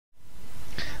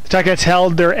Ticats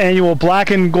held their annual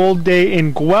Black and Gold Day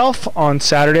in Guelph on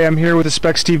Saturday. I'm here with the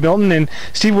Spec Steve Milton. And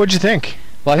Steve, what'd you think?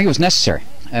 Well, I think it was necessary.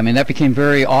 I mean, that became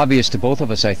very obvious to both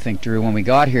of us, I think, Drew, when we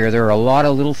got here. There are a lot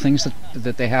of little things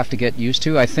that they have to get used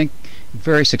to. I think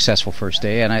very successful first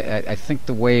day, and I think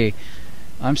the way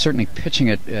I'm certainly pitching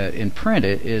it in print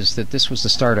is that this was the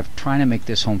start of trying to make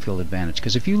this home field advantage.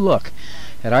 Because if you look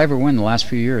at Ivor Wynne the last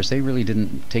few years, they really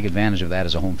didn't take advantage of that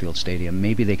as a home field stadium.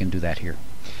 Maybe they can do that here.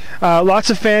 Lots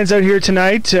of fans out here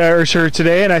tonight, or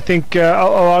today, and I think a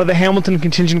lot of the Hamilton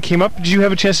contingent came up. Did you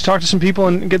have a chance to talk to some people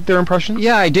and get their impressions?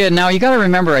 Yeah, I did. Now, you got to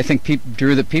remember, I think,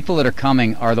 Drew, the people that are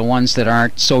coming are the ones that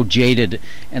aren't so jaded,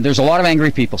 and there's a lot of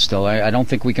angry people still. I don't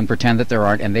think we can pretend that there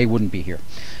aren't, and they wouldn't be here.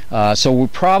 So we're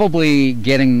probably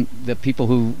getting the people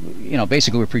who,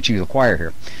 basically we're preaching to the choir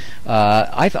here.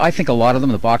 I think a lot of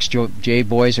them, the Box J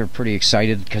boys, are pretty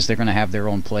excited because they're going to have their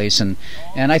own place, and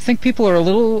I think people are a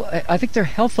little, I think they're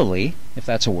healthily, if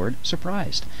that's a word,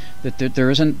 surprised that there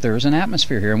is an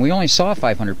atmosphere here, and we only saw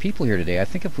 500 people here today. I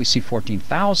think if we see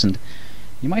 14,000,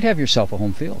 you might have yourself a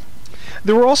home field.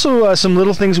 There were also some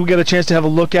little things we got a chance to have a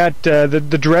look at,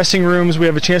 the dressing rooms. We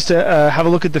have a chance to have a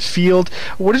look at the field.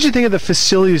 What did you think of the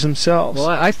facilities themselves?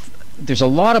 Well, there's a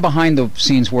lot of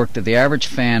behind-the-scenes work that the average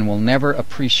fan will never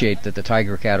appreciate that the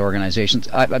Tiger Cat organizations...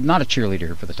 I'm not a cheerleader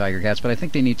here for the Tiger Cats, but I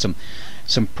think they need some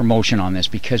promotion on this,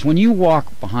 because when you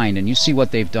walk behind and you see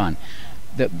what they've done,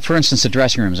 for instance, the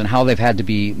dressing rooms and how they've had to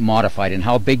be modified and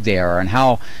how big they are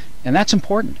and that's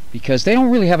important, because they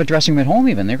don't really have a dressing room at home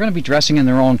even. They're going to be dressing in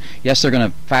their own... Yes, they're going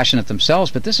to fashion it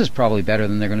themselves, but this is probably better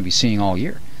than they're going to be seeing all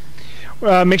year.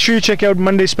 Make sure you check out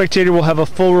Monday Spectator. We'll have a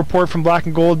full report from Black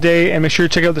and Gold Day, and make sure you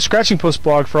check out the Scratching Post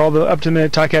blog for all the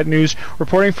up-to-the-minute Ticat news.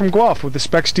 Reporting from Guelph with the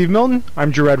Spec Steve Milton,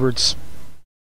 I'm Drew Edwards.